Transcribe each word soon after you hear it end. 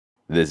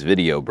This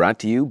video brought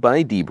to you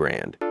by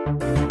dbrand.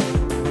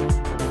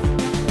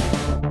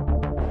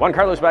 Juan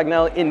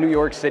Bagnell in New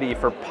York City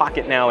for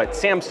Pocketnow at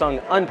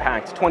Samsung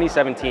Unpacked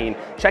 2017,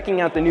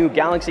 checking out the new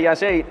Galaxy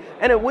S8,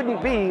 and it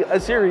wouldn't be a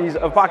series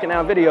of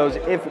Pocketnow videos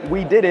if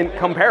we didn't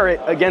compare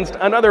it against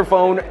another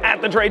phone at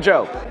the trade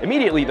show.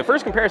 Immediately, the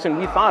first comparison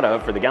we thought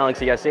of for the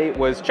Galaxy S8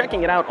 was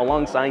checking it out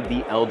alongside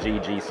the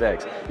LG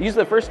G6. These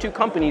are the first two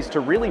companies to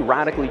really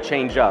radically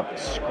change up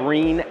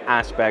screen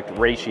aspect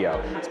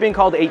ratio. It's being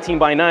called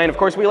 18:9. Of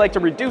course, we like to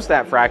reduce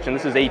that fraction.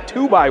 This is a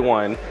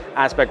 2:1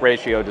 aspect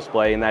ratio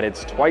display in that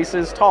it's twice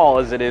as tall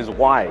as it is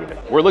wide.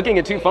 We're looking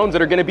at two phones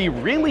that are going to be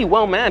really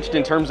well matched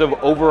in terms of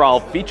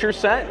overall feature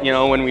set. You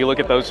know, when we look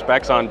at those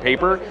specs on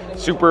paper,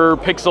 super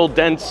pixel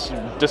dense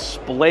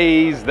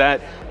displays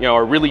that, you know,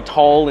 are really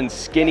tall and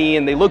skinny,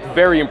 and they look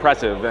very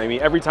impressive. I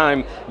mean, every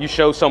time you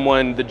show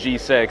someone the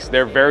G6,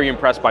 they're very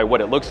impressed by what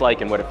it looks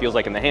like and what it feels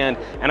like in the hand,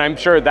 and I'm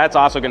sure that's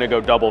also going to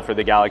go double for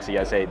the Galaxy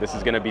S8. This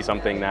is going to be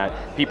something that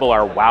people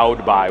are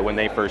wowed by when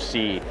they first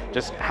see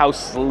just how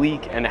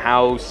sleek and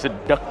how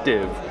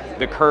seductive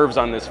the curves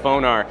on this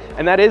phone are.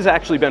 And that has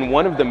actually been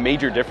one of the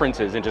major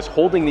differences in just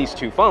holding these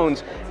two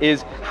phones,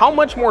 is how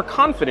much more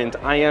confident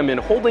I am in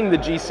holding the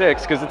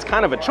G6, because it's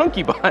kind of a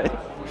chunky butt,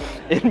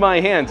 in my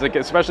hands, like,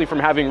 especially from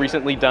having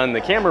recently done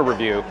the camera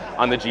review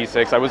on the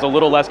G6. I was a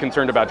little less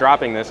concerned about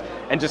dropping this,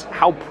 and just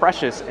how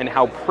precious and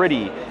how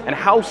pretty and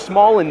how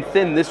small and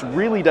thin this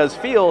really does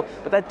feel,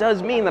 but that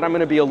does mean that I'm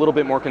gonna be a little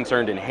bit more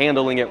concerned in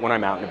handling it when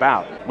I'm out and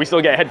about. We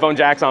still get headphone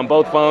jacks on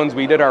both phones.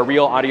 We did our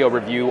real audio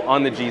review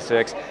on the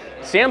G6.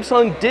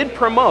 Samsung did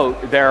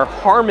promote their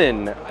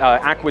Harman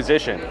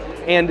acquisition,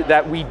 and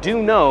that we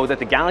do know that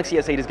the Galaxy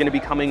S8 is going to be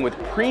coming with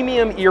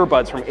premium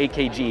earbuds from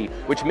AKG,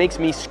 which makes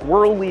me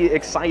squirrely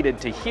excited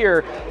to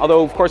hear,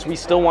 although of course we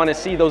still want to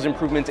see those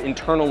improvements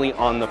internally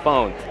on the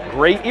phone.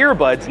 Great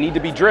earbuds need to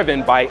be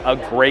driven by a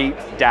great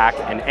DAC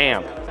and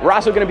amp. We're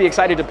also going to be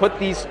excited to put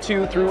these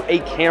two through a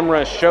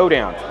camera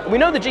showdown. We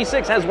know the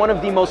G6 has one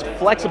of the most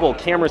flexible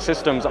camera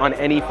systems on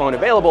any phone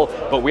available,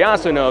 but we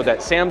also know that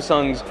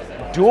Samsung's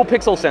dual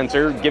pixel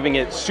sensor, giving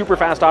it super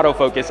fast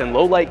autofocus and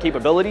low light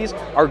capabilities,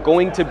 are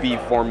going to be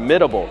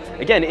formidable.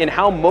 Again, in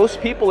how most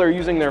people are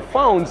using their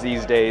phones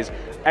these days,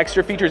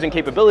 extra features and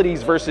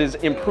capabilities versus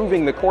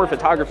improving the core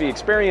photography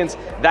experience,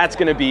 that's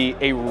going to be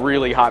a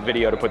really hot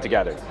video to put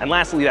together. And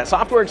lastly, that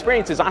software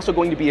experience is also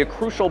going to be a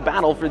crucial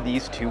battle for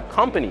these two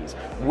companies.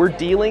 We're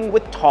dealing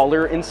with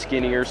taller and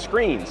skinnier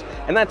screens,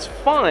 and that's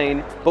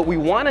fine, but we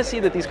want to see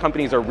that these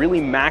companies are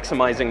really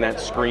maximizing that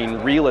screen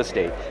real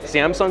estate.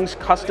 Samsung's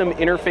custom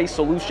interface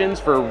solutions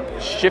for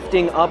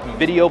shifting up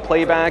video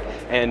playback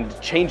and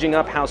changing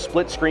up how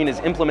split screen is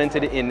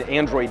implemented in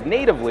Android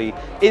natively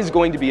is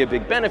going to be a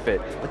big benefit.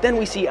 But then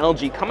we see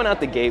LG coming out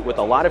the gate with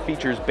a lot of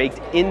features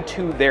baked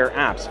into their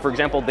apps. For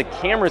example, the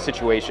camera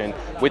situation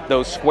with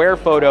those square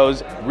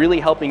photos really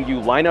helping you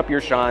line up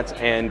your shots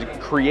and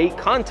create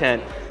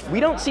content. We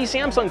don't see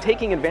Samsung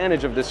taking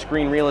advantage of the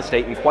screen real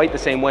estate in quite the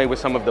same way with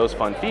some of those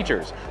fun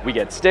features. We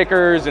get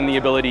stickers and the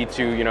ability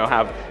to, you know,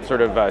 have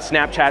sort of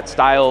Snapchat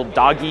style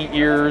doggy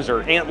ears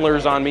or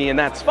antlers on me, and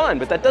that's fun,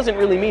 but that doesn't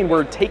really mean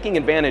we're taking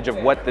advantage of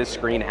what this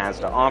screen has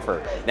to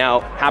offer. Now,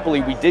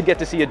 happily, we did get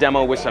to see a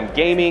demo with some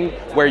gaming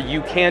where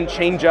you can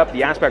change up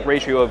the aspect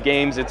ratio of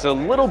games. It's a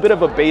little bit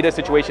of a beta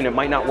situation. It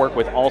might not work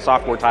with all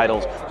software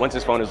titles once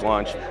this phone is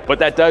launched, but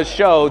that does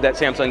show that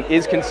Samsung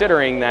is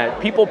considering that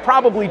people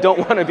probably don't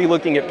want to be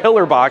looking at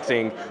pillar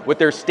boxing with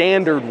their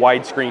standard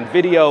widescreen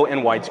video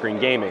and widescreen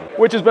gaming,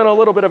 which has been a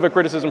little bit of a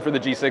criticism for the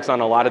G6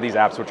 on a lot of these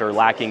apps which are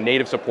lacking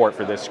native support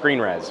for this screen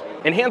res.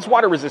 Enhanced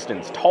water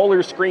resistance,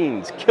 taller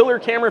screens, killer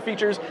camera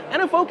features,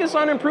 and a focus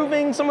on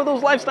improving some of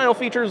those lifestyle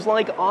features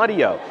like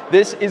audio.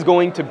 This is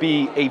going to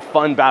be a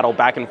fun battle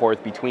back and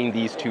forth between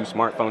these two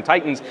smartphone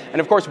titans,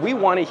 and of course we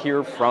want to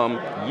hear from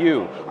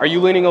you. Are you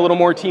leaning a little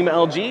more Team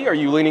LG? Are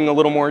you leaning a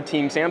little more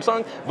Team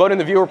Samsung? Vote in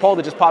the viewer poll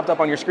that just popped up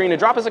on your screen and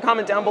drop us a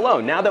comment down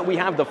below. Now that we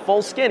have the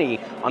full skinny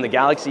on the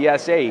Galaxy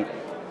S8,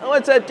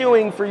 what's that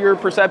doing for your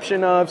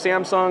perception of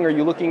Samsung? Are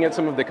you looking at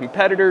some of the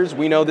competitors?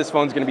 We know this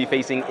phone's going to be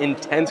facing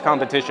intense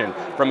competition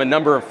from a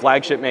number of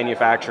flagship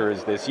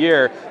manufacturers this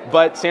year,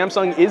 but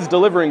Samsung is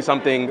delivering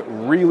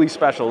something really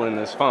special in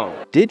this phone.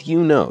 Did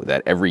you know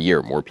that every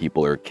year more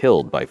people are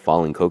killed by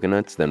falling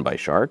coconuts than by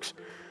sharks?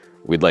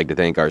 We'd like to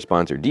thank our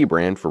sponsor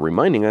dbrand for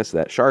reminding us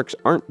that sharks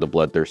aren't the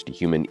bloodthirsty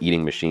human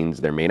eating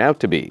machines they're made out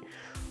to be.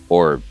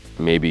 Or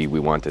maybe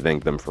we want to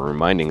thank them for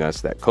reminding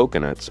us that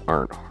coconuts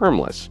aren't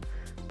harmless.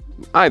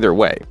 Either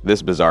way,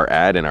 this bizarre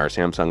ad in our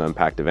Samsung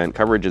Unpacked event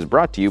coverage is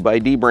brought to you by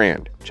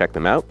dbrand. Check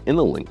them out in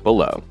the link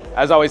below.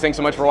 As always, thanks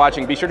so much for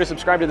watching. Be sure to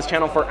subscribe to this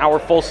channel for our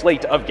full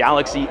slate of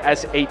Galaxy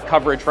S8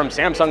 coverage from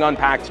Samsung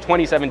Unpacked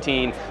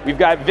 2017. We've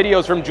got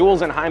videos from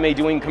Jules and Jaime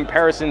doing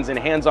comparisons and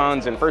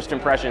hands-ons and first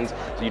impressions,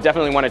 so you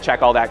definitely want to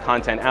check all that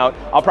content out.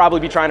 I'll probably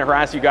be trying to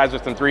harass you guys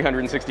with some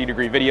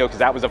 360-degree video, because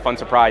that was a fun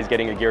surprise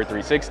getting a Gear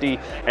 360,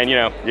 and you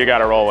know, you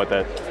gotta roll with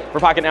it. For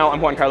Pocketnow,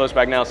 I'm Juan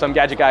Bagnell, some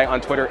gadget guy on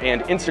Twitter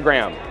and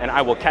Instagram, and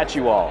I will catch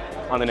you all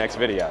on the next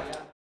video.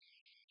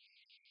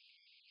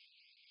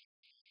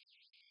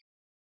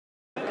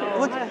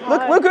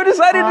 Look who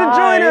decided to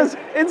join us.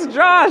 It's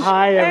Josh.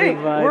 Hi, hey,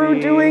 everybody. we're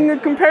doing a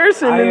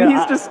comparison, and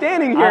he's just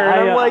standing here,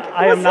 and I'm like, what's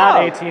I am not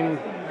up? 18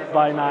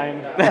 by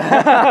 9.